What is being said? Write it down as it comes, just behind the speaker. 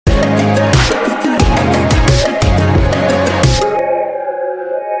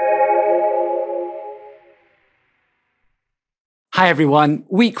Hi everyone.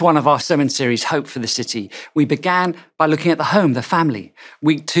 Week 1 of our sermon series, Hope for the City. We began by looking at the home, the family.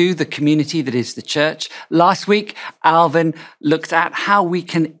 Week 2, the community that is the church. Last week, Alvin looked at how we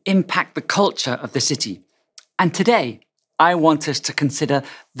can impact the culture of the city. And today, I want us to consider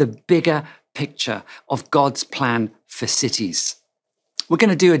the bigger picture of God's plan for cities. We're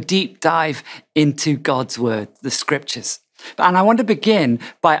going to do a deep dive into God's word, the scriptures. And I want to begin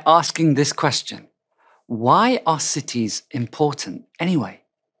by asking this question. Why are cities important anyway?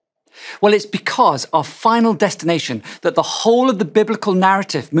 Well, it's because our final destination that the whole of the biblical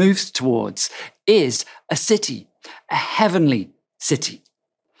narrative moves towards is a city, a heavenly city.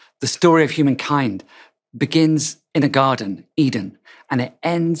 The story of humankind begins in a garden, Eden, and it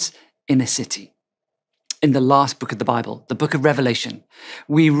ends in a city. In the last book of the Bible, the book of Revelation,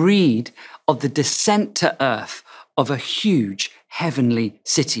 we read of the descent to earth of a huge heavenly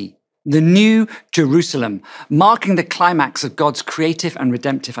city, the New Jerusalem, marking the climax of God's creative and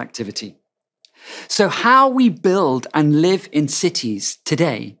redemptive activity. So how we build and live in cities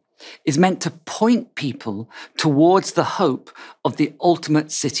today is meant to point people towards the hope of the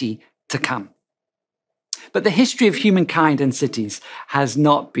ultimate city to come. But the history of humankind and cities has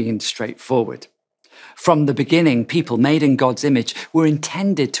not been straightforward. From the beginning, people made in God's image were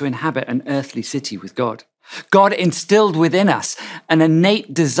intended to inhabit an earthly city with God. God instilled within us an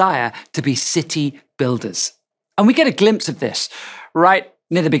innate desire to be city builders. And we get a glimpse of this right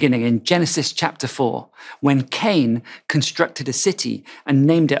near the beginning in Genesis chapter 4, when Cain constructed a city and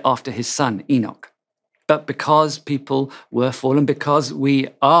named it after his son, Enoch. But because people were fallen, because we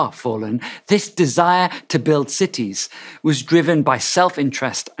are fallen, this desire to build cities was driven by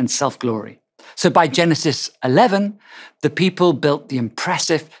self-interest and self-glory. So by Genesis 11, the people built the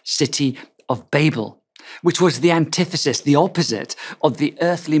impressive city of Babel, which was the antithesis, the opposite of the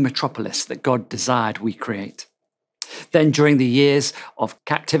earthly metropolis that God desired we create. Then during the years of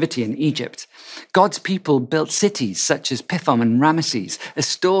captivity in Egypt, God's people built cities such as Pithom and Ramesses as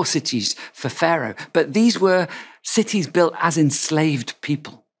store cities for Pharaoh. But these were cities built as enslaved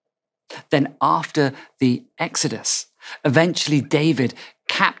people. Then after the Exodus, eventually David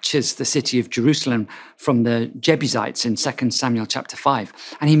captures the city of Jerusalem from the Jebusites in 2 Samuel chapter 5,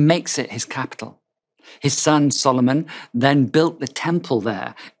 and he makes it his capital. His son Solomon then built the temple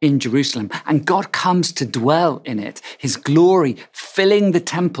there in Jerusalem, and God comes to dwell in it, his glory filling the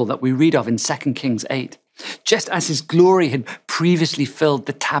temple that we read of in 2 Kings 8, just as his glory had previously filled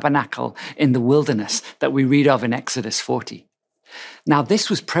the tabernacle in the wilderness that we read of in Exodus 40. Now, this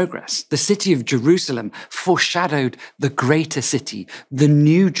was progress. The city of Jerusalem foreshadowed the greater city, the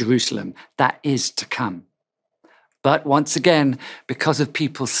new Jerusalem that is to come. But once again, because of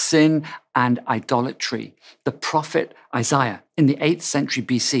people's sin and idolatry, the prophet Isaiah in the 8th century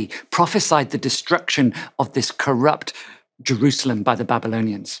BC prophesied the destruction of this corrupt Jerusalem by the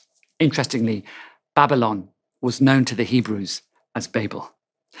Babylonians. Interestingly, Babylon was known to the Hebrews as Babel.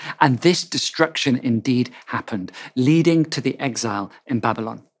 And this destruction indeed happened, leading to the exile in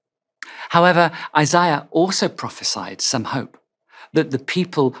Babylon. However, Isaiah also prophesied some hope, that the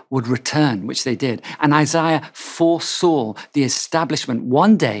people would return, which they did. And Isaiah foresaw the establishment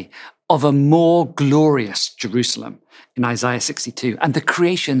one day of a more glorious Jerusalem in Isaiah 62, and the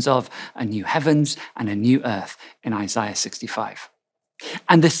creations of a new heavens and a new earth in Isaiah 65.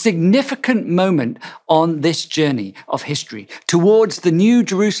 And the significant moment on this journey of history towards the new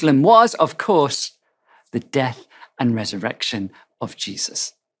Jerusalem was, of course, the death and resurrection of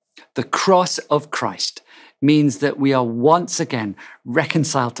Jesus. The cross of Christ means that we are once again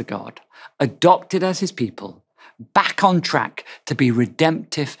reconciled to God, adopted as his people, back on track to be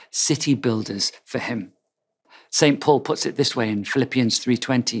redemptive city builders for him. St. Paul puts it this way in Philippians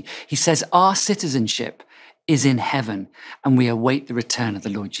 3:20. He says, our citizenship is in heaven, and we await the return of the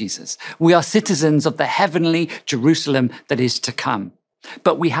Lord Jesus. We are citizens of the heavenly Jerusalem that is to come,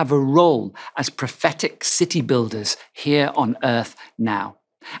 but we have a role as prophetic city builders here on earth now.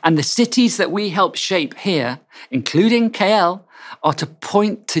 And the cities that we help shape here, including KL, are to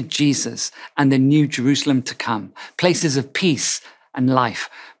point to Jesus and the new Jerusalem to come, places of peace and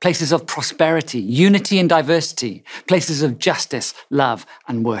life, places of prosperity, unity and diversity, places of justice, love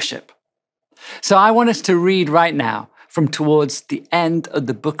and worship. So I want us to read right now from towards the end of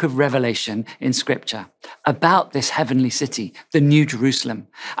the book of Revelation in Scripture about this heavenly city, the New Jerusalem,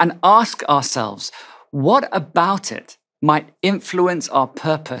 and ask ourselves, what about it might influence our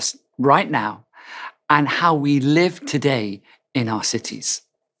purpose right now and how we live today in our cities?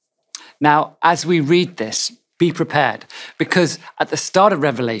 Now, as we read this, be prepared, because at the start of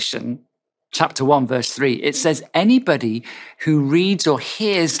Revelation, chapter 1, verse 3, it says, anybody who reads or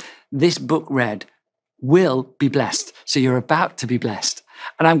hears this book read will be blessed. So you're about to be blessed.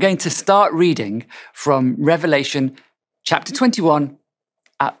 And I'm going to start reading from Revelation chapter 21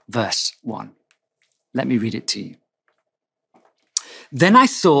 at verse 1. Let me read it to you. Then I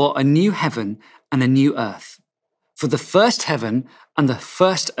saw a new heaven and a new earth, for the first heaven and the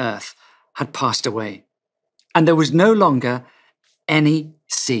first earth had passed away, and there was no longer any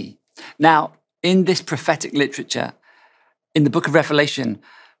sea. Now, in this prophetic literature, in the book of Revelation,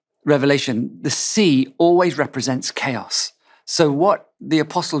 the sea always represents chaos. So what the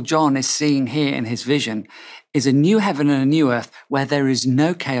Apostle John is seeing here in his vision is a new heaven and a new earth where there is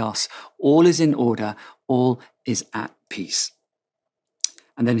no chaos, all is in order, all is at peace.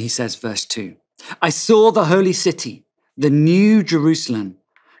 And then he says, verse 2, I saw the holy city, the new Jerusalem,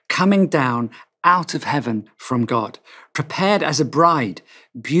 coming down out of heaven from God, prepared as a bride,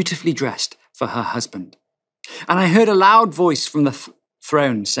 beautifully dressed for her husband. And I heard a loud voice from the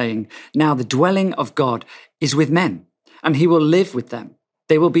throne saying, now the dwelling of God is with men, and he will live with them.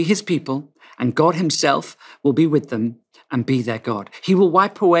 They will be his people, and God himself will be with them and be their God. He will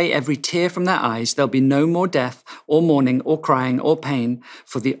wipe away every tear from their eyes. There'll be no more death or mourning or crying or pain,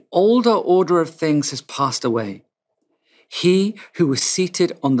 for the older order of things has passed away. He who was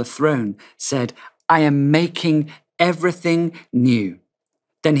seated on the throne said, I am making everything new.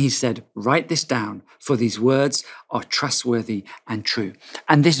 Then he said, write this down, for these words are trustworthy and true.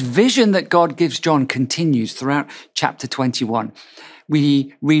 And this vision that God gives John continues throughout chapter 21.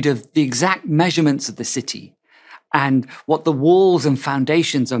 We read of the exact measurements of the city and what the walls and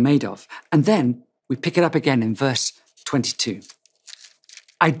foundations are made of. And then we pick it up again in verse 22.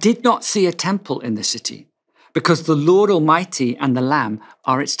 I did not see a temple in the city, because the Lord Almighty and the Lamb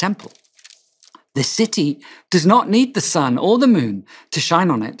are its temple. The city does not need the sun or the moon to shine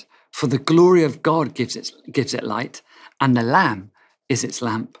on it, for the glory of God gives it light, and the Lamb is its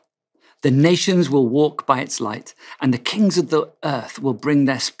lamp. The nations will walk by its light, and the kings of the earth will bring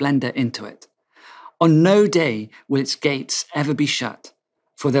their splendor into it. On no day will its gates ever be shut,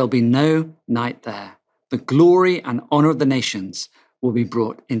 for there'll be no night there. The glory and honor of the nations will be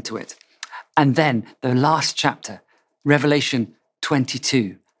brought into it. And then the last chapter, Revelation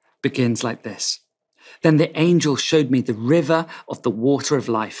 22, begins like this. Then the angel showed me the river of the water of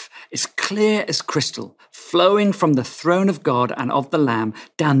life, as clear as crystal, flowing from the throne of God and of the Lamb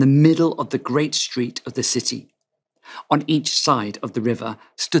down the middle of the great street of the city. On each side of the river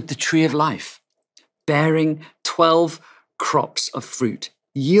stood the tree of life, bearing 12 crops of fruit,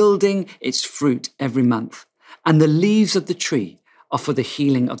 yielding its fruit every month. And the leaves of the tree are for the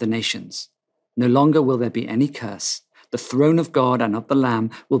healing of the nations. No longer will there be any curse. The throne of God and of the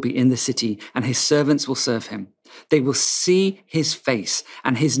Lamb will be in the city, and his servants will serve him. They will see his face,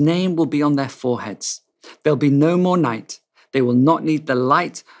 and his name will be on their foreheads. There'll be no more night. They will not need the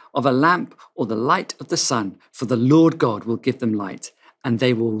light of a lamp or the light of the sun, for the Lord God will give them light, and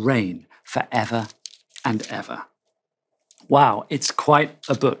they will reign forever and ever. Wow, it's quite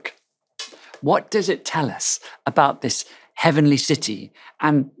a book. What does it tell us about this heavenly city,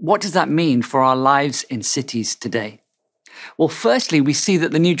 and what does that mean for our lives in cities today? Well, firstly, we see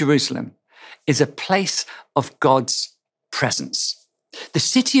that the New Jerusalem is a place of God's presence. The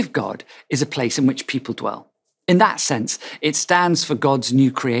city of God is a place in which people dwell. In that sense, it stands for God's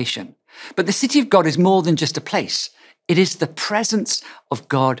new creation. But the city of God is more than just a place. It is the presence of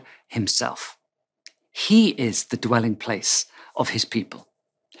God himself. He is the dwelling place of his people.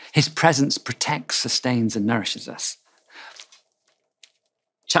 His presence protects, sustains, and nourishes us.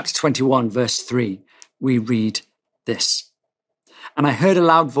 Chapter 21, verse 3, we read this. And I heard a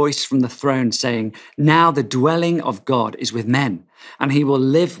loud voice from the throne saying, now the dwelling of God is with men, and he will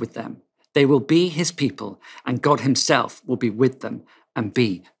live with them. They will be his people, and God himself will be with them and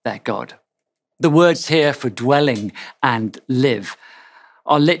be their God. The words here for dwelling and live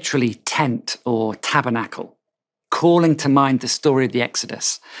are literally tent or tabernacle, calling to mind the story of the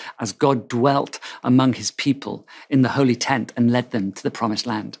Exodus as God dwelt among his people in the holy tent and led them to the promised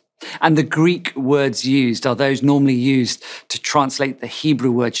land. And the Greek words used are those normally used to translate the Hebrew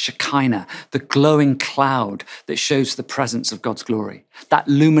word Shekinah, the glowing cloud that shows the presence of God's glory. That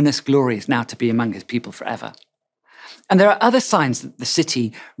luminous glory is now to be among his people forever. And there are other signs that the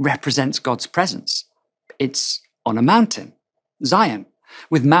city represents God's presence. It's on a mountain, Zion,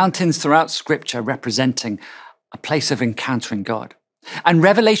 with mountains throughout Scripture representing a place of encountering God. And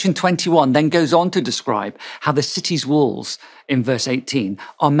Revelation 21 then goes on to describe how the city's walls, in verse 18,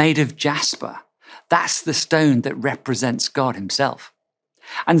 are made of jasper. That's the stone that represents God himself.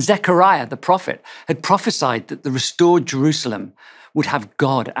 And Zechariah, the prophet, had prophesied that the restored Jerusalem would have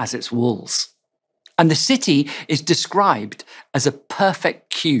God as its walls. And the city is described as a perfect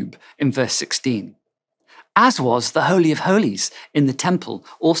cube in verse 16. as was the Holy of Holies in the temple,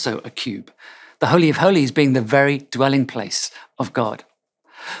 also a cube. The Holy of Holies being the very dwelling place of God.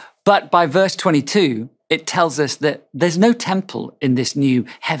 But by verse 22, it tells us that there's no temple in this new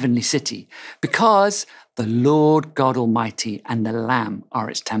heavenly city because the Lord God Almighty and the Lamb are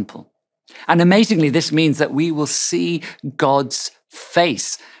its temple. And amazingly, this means that we will see God's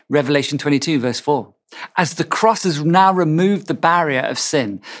face. Revelation 22, verse 4. As the cross has now removed the barrier of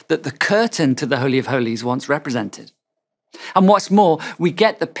sin that the curtain to the Holy of Holies once represented. And what's more, we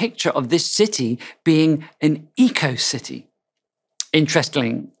get the picture of this city being an eco-city.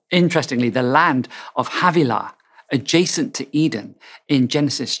 Interestingly, the land of Havilah, adjacent to Eden in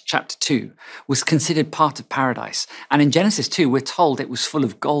Genesis chapter 2, was considered part of paradise. And in Genesis 2, we're told it was full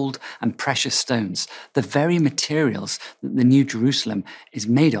of gold and precious stones, the very materials that the New Jerusalem is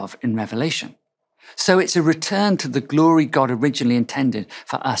made of in Revelation. So it's a return to the glory God originally intended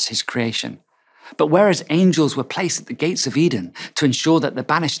for us, his creation. But whereas angels were placed at the gates of Eden to ensure that the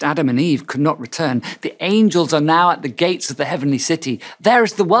banished Adam and Eve could not return, the angels are now at the gates of the heavenly city. There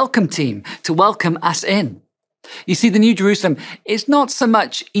is the welcome team to welcome us in. You see, the New Jerusalem is not so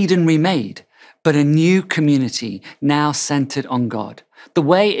much Eden remade, but a new community now centered on God. The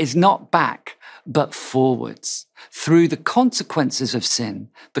way is not back, but forwards, through the consequences of sin,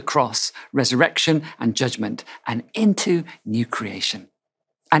 the cross, resurrection, and judgment, and into new creation.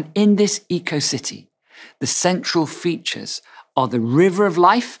 And in this eco-city, the central features are the river of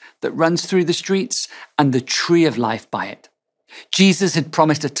life that runs through the streets and the tree of life by it. Jesus had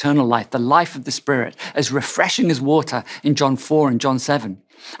promised eternal life, the life of the Spirit, as refreshing as water in John 4 and John 7.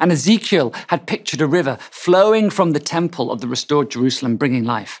 And Ezekiel had pictured a river flowing from the temple of the restored Jerusalem, bringing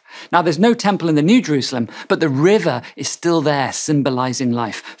life. Now, there's no temple in the New Jerusalem, but the river is still there, symbolizing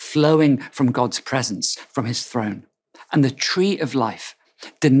life, flowing from God's presence, from his throne. And the tree of life,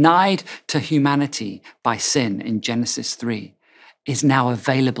 denied to humanity by sin in Genesis 3, is now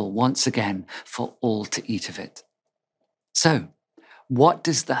available once again for all to eat of it. So, what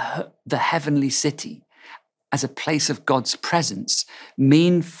does the heavenly city as a place of God's presence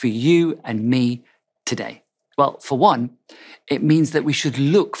mean for you and me today? Well, for one, it means that we should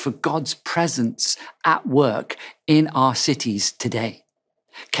look for God's presence at work in our cities today.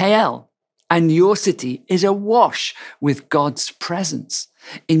 KL and your city is awash with God's presence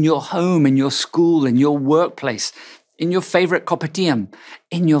in your home, in your school, in your workplace, in your favorite kopitiam,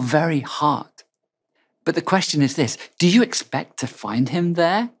 in your very heart. But the question is this: do you expect to find him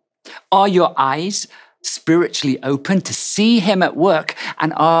there? Are your eyes spiritually open to see him at work?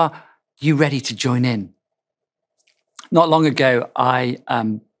 And are you ready to join in? Not long ago, I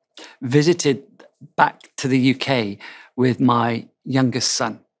visited back to the UK with my youngest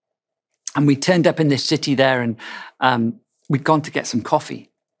son. And we turned up in this city there and we'd gone to get some coffee.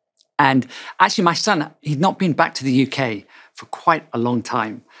 And actually, my son, he'd not been back to the UK for quite a long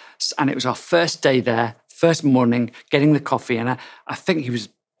time. And it was our first day there, first morning, getting the coffee. And I think he was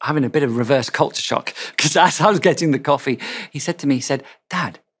having a bit of reverse culture shock because as I was getting the coffee, he said to me, he said,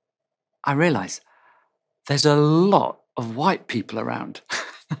 "Dad, I realize there's a lot of white people around."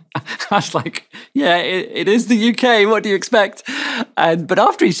 I was like, yeah, it is the UK. What do you expect? But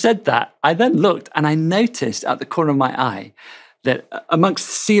after he said that, I then looked and I noticed at the corner of my eye that amongst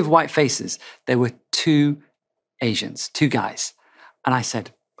the sea of white faces, there were two Asians, two guys. And I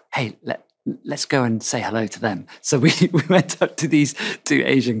said, hey, let's go and say hello to them. So we went up to these two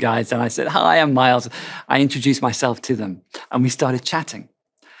Asian guys and I said, "Hi, I'm Miles." I introduced myself to them and we started chatting.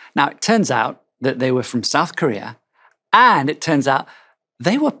 Now, it turns out that they were from South Korea, and it turns out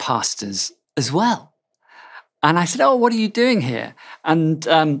they were pastors as well. And I said, "Oh, what are you doing here?" And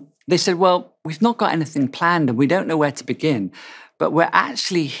they said, "Well, we've not got anything planned and we don't know where to begin, but we're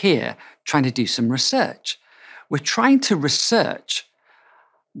actually here trying to do some research. We're trying to research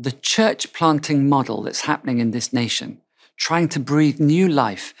the church planting model that's happening in this nation, trying to breathe new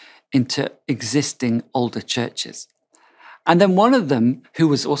life into existing older churches." And then one of them, who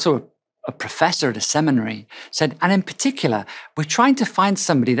was also a professor at a seminary, said, "And in particular, we're trying to find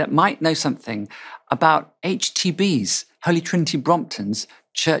somebody that might know something about HTB's, Holy Trinity Brompton's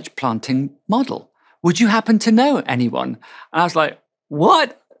church planting model. Would you happen to know anyone?" And I was like,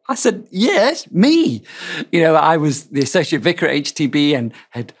 "What?" I said, "Yes, me." I was the associate vicar at HTB and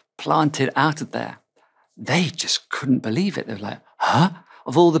had planted out of there. They just couldn't believe it. They were like, "Huh?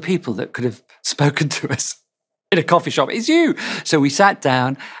 Of all the people that could have spoken to us in a coffee shop, it's you." So we sat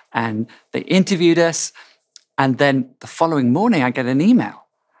down and they interviewed us. And then the following morning, I get an email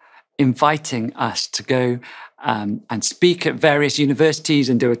inviting us to go and speak at various universities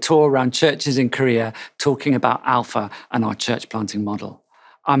and do a tour around churches in Korea, talking about Alpha and our church planting model.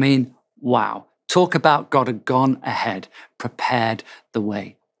 I mean, wow, Talk about God had gone ahead, prepared the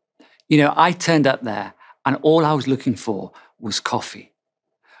way. I turned up there and all I was looking for was coffee.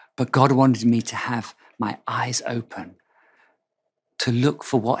 But God wanted me to have my eyes open to look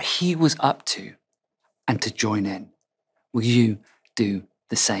for what he was up to and to join in. Will you do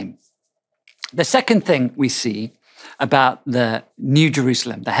the same? The second thing we see about the New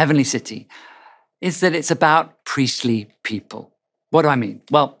Jerusalem, the heavenly city, is that it's about priestly people. What do I mean?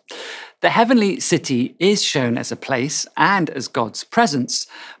 Well, the heavenly city is shown as a place and as God's presence,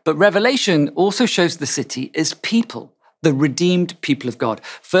 but Revelation also shows the city as people, the redeemed people of God.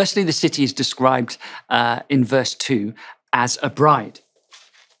 Firstly, the city is described in verse 2 as a bride.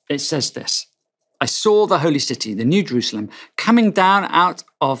 It says this: I saw the holy city, the New Jerusalem, coming down out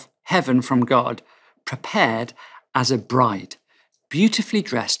of heaven from God, prepared as a bride, beautifully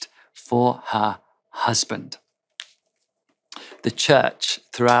dressed for her husband. The church,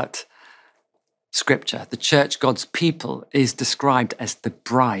 throughout Scripture, the church, God's people, is described as the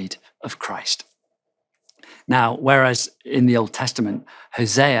bride of Christ. Now, whereas in the Old Testament,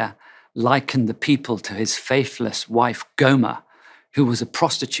 Hosea likened the people to his faithless wife Gomer, who was a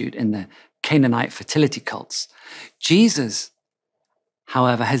prostitute in the Canaanite fertility cults, Jesus,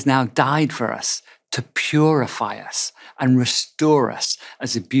 however, has now died for us to purify us and restore us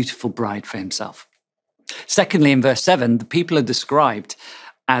as a beautiful bride for himself. Secondly, in verse 7, the people are described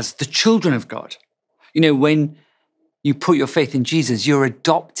as the children of God. When you put your faith in Jesus, you're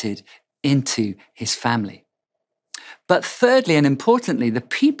adopted into his family. But thirdly, and importantly, the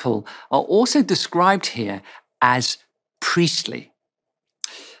people are also described here as priestly.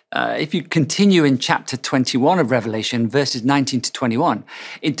 If you continue in chapter 21 of Revelation, verses 19 to 21,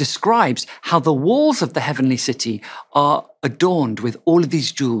 it describes how the walls of the heavenly city are adorned with all of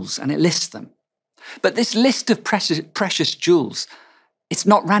these jewels, and it lists them. But this list of precious jewels, it's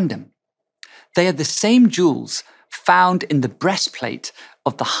not random. They are the same jewels found in the breastplate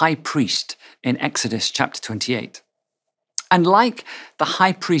of the high priest in Exodus chapter 28. And like the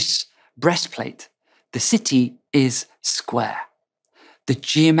high priest's breastplate, the city is square, the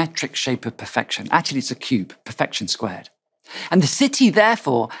geometric shape of perfection. Actually, it's a cube, perfection squared. And the city,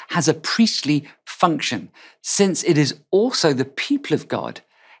 therefore, has a priestly function, since it is also the people of God,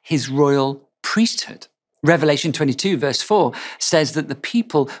 his royal priesthood. Revelation 22, verse 4, says that the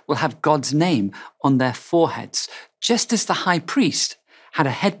people will have God's name on their foreheads, just as the high priest had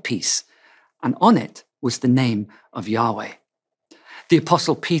a headpiece, and on it was the name of Yahweh. The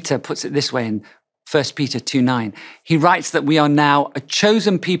Apostle Peter puts it this way in 1 Peter 2:9. He writes that we are now a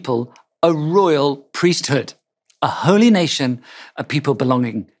chosen people, a royal priesthood, a holy nation, a people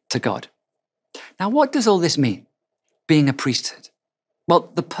belonging to God. Now, what does all this mean, being a priesthood?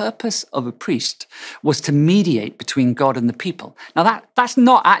 Well, the purpose of a priest was to mediate between God and the people. Now, that's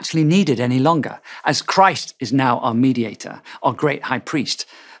not actually needed any longer, as Christ is now our mediator, our great high priest,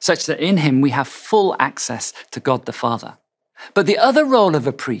 such that in him we have full access to God the Father. But the other role of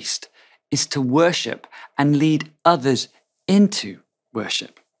a priest is to worship and lead others into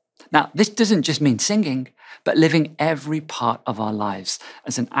worship. Now, this doesn't just mean singing, but living every part of our lives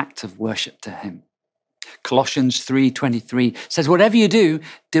as an act of worship to him. Colossians 3:23 says, whatever you do,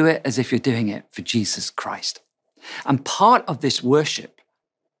 do it as if you're doing it for Jesus Christ. And part of this worship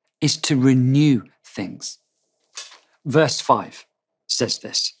is to renew things. Verse 5 says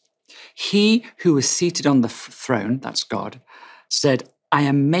this: he who is seated on the throne, that's God, said, I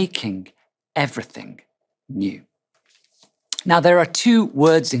am making everything new. Now, there are two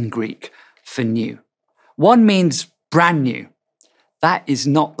words in Greek for new. One means brand new. That is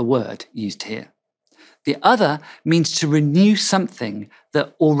not the word used here. The other means to renew something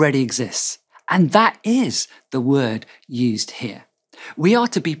that already exists. And that is the word used here. We are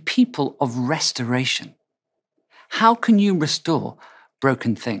to be people of restoration. How can you restore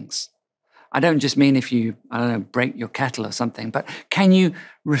broken things? I don't just mean if you, break your kettle or something, but can you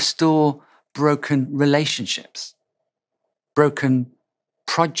restore broken relationships, broken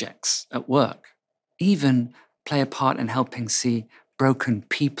projects at work, even play a part in helping see broken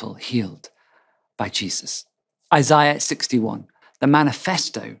people healed by Jesus? Isaiah 61, the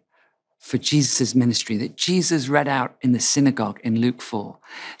manifesto for Jesus' ministry that Jesus read out in the synagogue in Luke 4,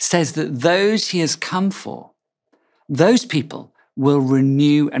 says that those he has come for, those people will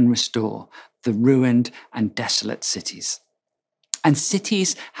renew and restore the ruined and desolate cities. And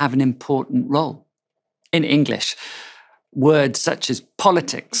cities have an important role. In English, words such as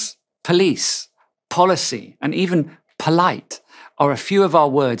politics, police, policy, and even polite are a few of our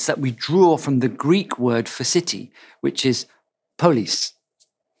words that we draw from the Greek word for city, which is polis.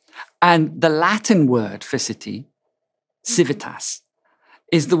 And the Latin word for city, civitas,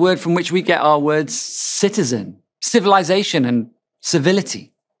 is the word from which we get our words citizen, civilization, and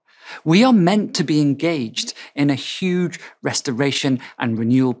civility. We are meant to be engaged in a huge restoration and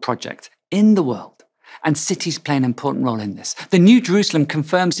renewal project in the world, and cities play an important role in this. The New Jerusalem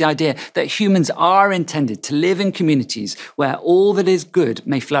confirms the idea that humans are intended to live in communities where all that is good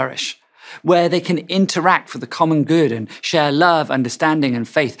may flourish, where they can interact for the common good and share love, understanding, and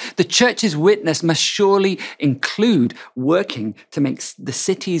faith. The church's witness must surely include working to make the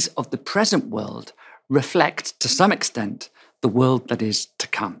cities of the present world reflect, to some extent, the world that is to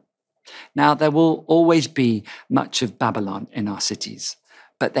come. Now, there will always be much of Babylon in our cities,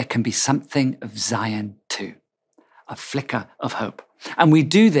 but there can be something of Zion too, a flicker of hope. And we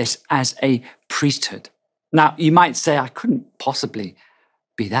do this as a priesthood. Now, you might say, I couldn't possibly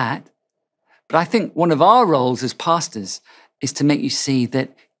be that. But I think one of our roles as pastors is to make you see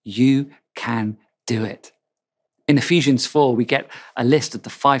that you can do it. In Ephesians 4, we get a list of the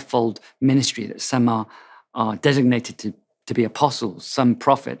fivefold ministry that some are designated to be apostles, some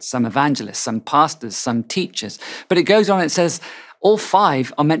prophets, some evangelists, some pastors, some teachers. But it goes on, it says, all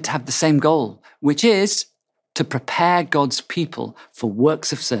five are meant to have the same goal, which is to prepare God's people for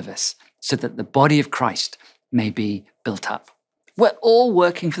works of service so that the body of Christ may be built up. We're all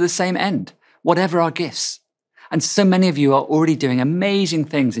working for the same end, whatever our gifts. And so many of you are already doing amazing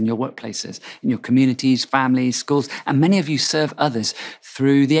things in your workplaces, in your communities, families, schools, and many of you serve others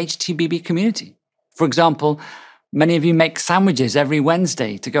through the HTBB community. For example, many of you make sandwiches every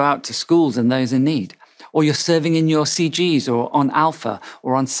Wednesday to go out to schools and those in need. Or you're serving in your CGs or on Alpha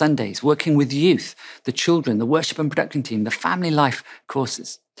or on Sundays, working with youth, the children, the worship and production team, the family life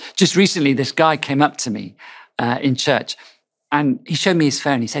courses. Just recently, this guy came up to me in church and he showed me his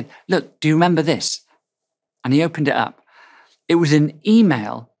phone. He said, look, do you remember this? And he opened it up. It was an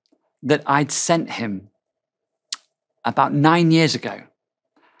email that I'd sent him about 9 years ago,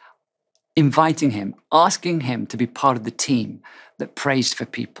 inviting him, asking him to be part of the team that prays for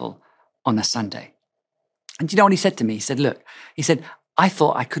people on a Sunday. And do you know what he said to me? He said, look, I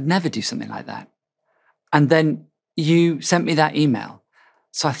thought I could never do something like that. And then you sent me that email.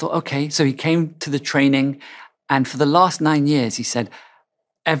 So I thought, okay. So he came to the training. And for the last 9 years, he said,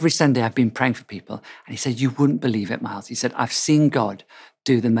 every Sunday I've been praying for people. And he said, you wouldn't believe it, Miles. He said, I've seen God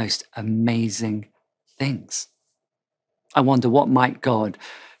do the most amazing things. I wonder what might God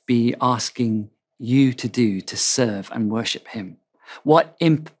be asking you to do to serve and worship him? What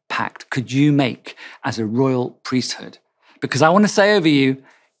impact could you make as a royal priesthood? Because I want to say over you,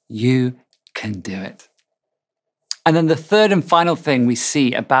 you can do it. And then the third and final thing we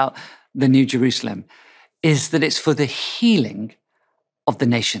see about the New Jerusalem is that it's for the healing of the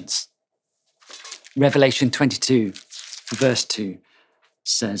nations. Revelation 22, verse 2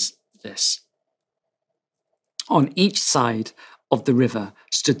 says this. On each side of the river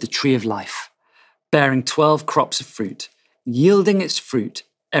stood the tree of life, bearing 12 crops of fruit, yielding its fruit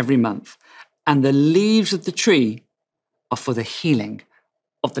every month. And the leaves of the tree are for the healing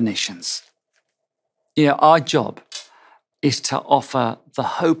of the nations. You know, our job is to offer the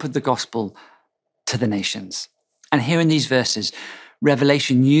hope of the gospel to the nations. And here in these verses,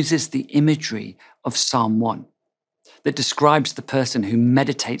 Revelation uses the imagery of Psalm 1 that describes the person who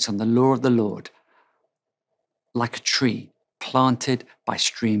meditates on the law of the Lord like a tree planted by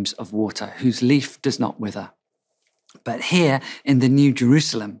streams of water, whose leaf does not wither. But here in the New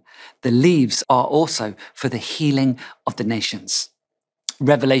Jerusalem, the leaves are also for the healing of the nations.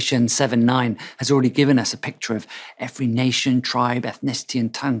 Revelation 7:9 has already given us a picture of every nation, tribe, ethnicity,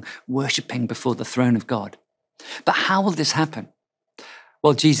 and tongue worshipping before the throne of God. But how will this happen?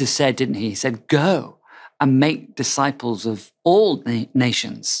 Well, Jesus said, didn't he? He said, go and make disciples of all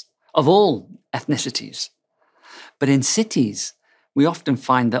nations, of all ethnicities. But in cities, we often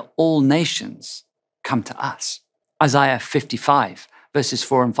find that all nations come to us. Isaiah 55, verses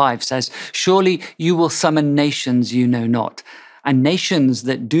 4 and 5 says, surely you will summon nations you know not, and nations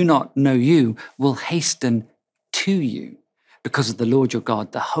that do not know you will hasten to you because of the Lord your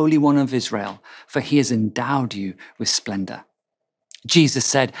God, the Holy One of Israel, for he has endowed you with splendor. Jesus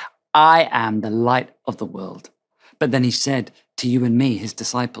said, I am the light of the world. But then he said to you and me, his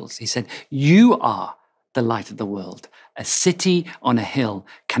disciples, he said, you are the light of the world. A city on a hill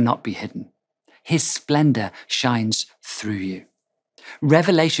cannot be hidden. His splendor shines through you.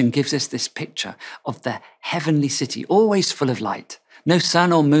 Revelation gives us this picture of the heavenly city, always full of light. No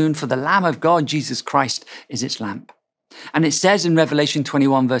sun or moon, for the Lamb of God, Jesus Christ, is its lamp. And it says in Revelation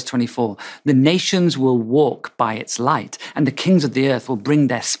 21, verse 24, the nations will walk by its light, and the kings of the earth will bring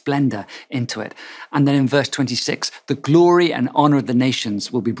their splendor into it. And then in verse 26, the glory and honor of the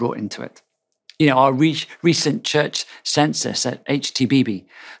nations will be brought into it. Our recent church census at HTBB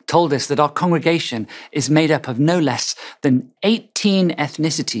told us that our congregation is made up of no less than 18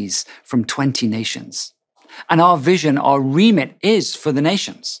 ethnicities from 20 nations. And our vision, our remit is for the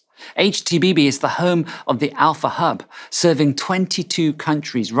nations. HTBB is the home of the Alpha Hub, serving 22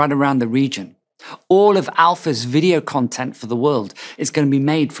 countries right around the region. All of Alpha's video content for the world is going to be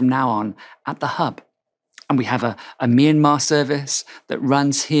made from now on at the Hub. And we have a Myanmar service that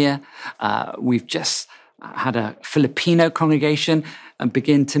runs here. We've just had a Filipino congregation and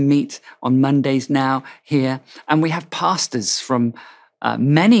begin to meet on Mondays now here. And we have pastors from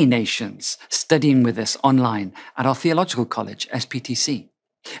many nations studying with us online at our theological college, SPTC.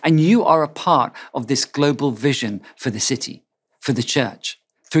 And you are a part of this global vision for the city, for the church,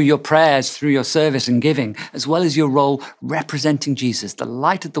 through your prayers, through your service and giving, as well as your role representing Jesus, the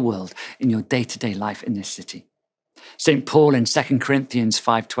light of the world, in your day-to-day life in this city. St. Paul in 2 Corinthians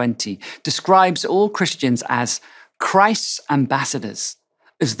 5:20 describes all Christians as Christ's ambassadors,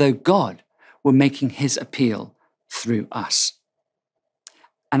 as though God were making his appeal through us.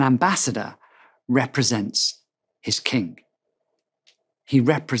 An ambassador represents his king. He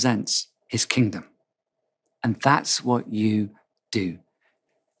represents his kingdom. And that's what you do.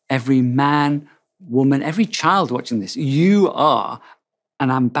 Every man, woman, every child watching this, you are an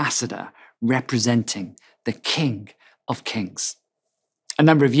ambassador representing the King of Kings. A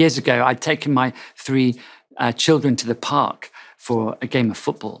number of years ago, I'd taken my 3 children to the park for a game of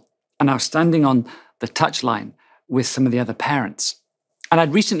football. And I was standing on the touchline with some of the other parents. And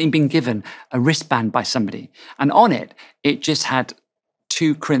I'd recently been given a wristband by somebody. And on it, it just had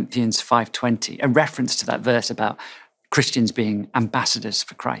 2 Corinthians 5:20, a reference to that verse about Christians being ambassadors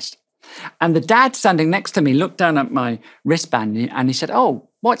for Christ. And the dad standing next to me looked down at my wristband and he said, "Oh,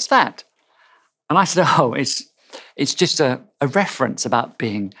 what's that?" And I said, "Oh, it's just a reference about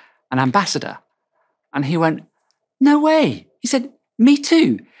being an ambassador." And he went, "No way." He said, "Me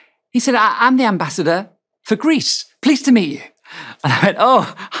too." He said, "I'm the ambassador for Greece. Pleased to meet you." And I went,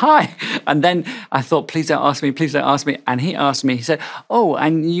 "Oh, hi." And then I thought, please don't ask me, please don't ask me. And he asked me, he said, "Oh,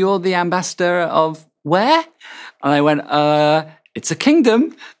 and you're the ambassador of where?" And I went, "It's a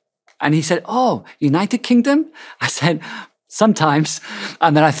kingdom." And he said, "Oh, United Kingdom?" I said, "Sometimes."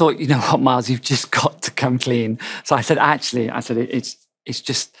 And then I thought, you know what, Miles, you've just got to come clean. So I said, it's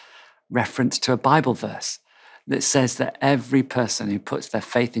just reference to a Bible verse that says that every person who puts their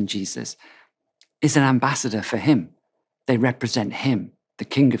faith in Jesus is an ambassador for him. They represent him, the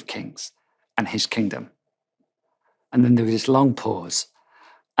King of Kings, and his kingdom. And then there was this long pause.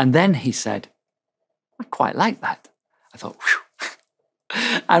 And then he said, "I quite like that." I thought, whew.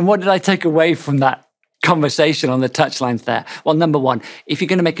 And what did I take away from that conversation on the touchlines there? Well, number one, if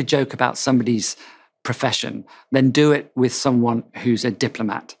you're going to make a joke about somebody's profession, then do it with someone who's a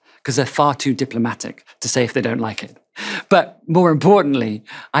diplomat, because they're far too diplomatic to say if they don't like it. But more importantly,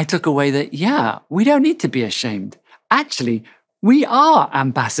 I took away that, yeah, we don't need to be ashamed. Actually, we are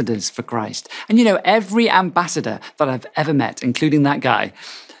ambassadors for Christ. And every ambassador that I've ever met, including that guy,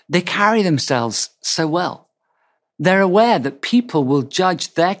 they carry themselves so well. They're aware that people will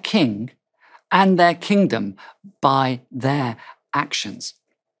judge their king and their kingdom by their actions.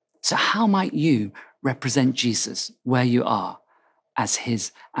 So how might you represent Jesus where you are as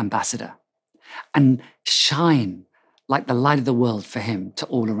his ambassador and shine like the light of the world for him to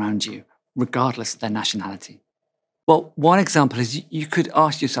all around you, regardless of their nationality? Well, one example is you could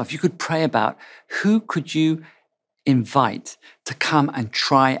ask yourself, you could pray about who could you invite to come and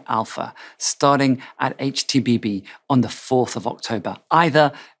try Alpha starting at HTBB on the 4th of October,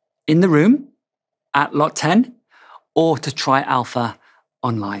 either in the room at Lot 10 or to try Alpha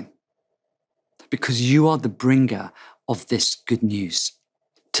online. Because you are the bringer of this good news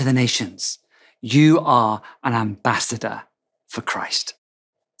to the nations. You are an ambassador for Christ.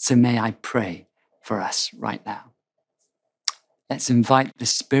 So may I pray for us right now. Let's invite the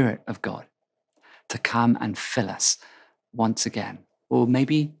Spirit of God to come and fill us once again, or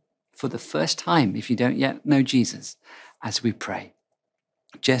maybe for the first time if you don't yet know Jesus, as we pray.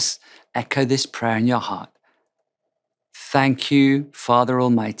 Just echo this prayer in your heart. Thank you, Father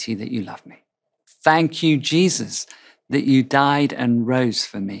Almighty, that you love me. Thank you, Jesus, that you died and rose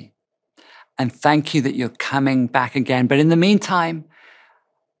for me. And thank you that you're coming back again. But in the meantime,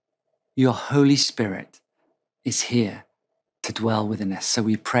 your Holy Spirit is here to dwell within us. So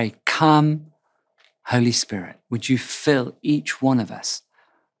we pray, come, Holy Spirit, would you fill each one of us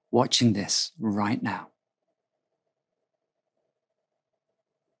watching this right now?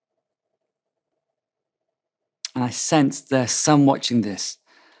 And I sense there's some watching this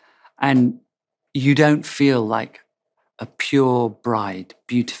and you don't feel like a pure bride,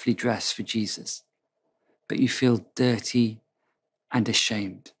 beautifully dressed for Jesus, but you feel dirty and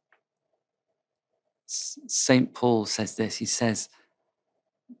ashamed. St. Paul says this. He says,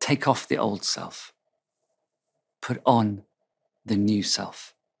 take off the old self, put on the new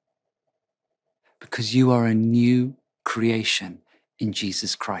self, because you are a new creation in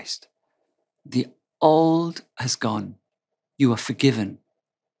Jesus Christ. The old has gone. You are forgiven,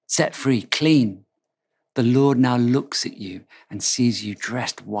 set free, clean. The Lord now looks at you and sees you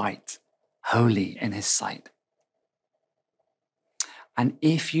dressed white, holy in his sight. And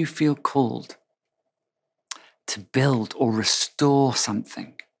if you feel called to build or restore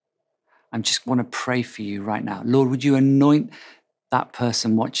something, I just want to pray for you right now. Lord, would you anoint that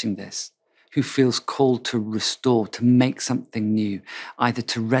person watching this who feels called to restore, to make something new, either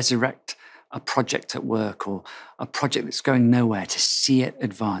to resurrect a project at work or a project that's going nowhere, to see it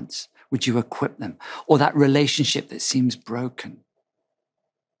advance? Would you equip them? Or that relationship that seems broken?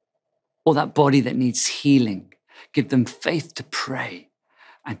 Or that body that needs healing? Give them faith to pray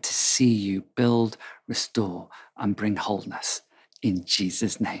and to see you build, restore, and bring wholeness. In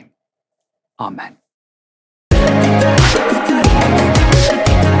Jesus' name, amen.